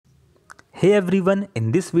Hey everyone,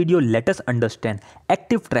 in this video let us understand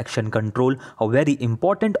active traction control, a very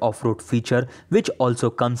important off-road feature which also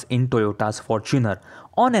comes in Toyota's Fortuner.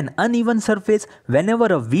 On an uneven surface, whenever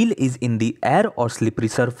a wheel is in the air or slippery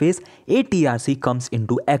surface, ATRC comes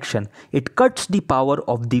into action. It cuts the power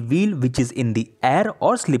of the wheel which is in the air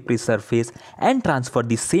or slippery surface and transfer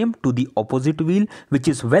the same to the opposite wheel which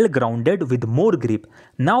is well grounded with more grip.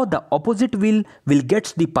 Now the opposite wheel will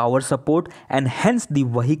get the power support and hence the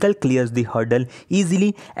vehicle clears the hurdle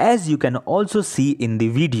easily, as you can also see in the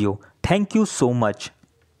video. Thank you so much.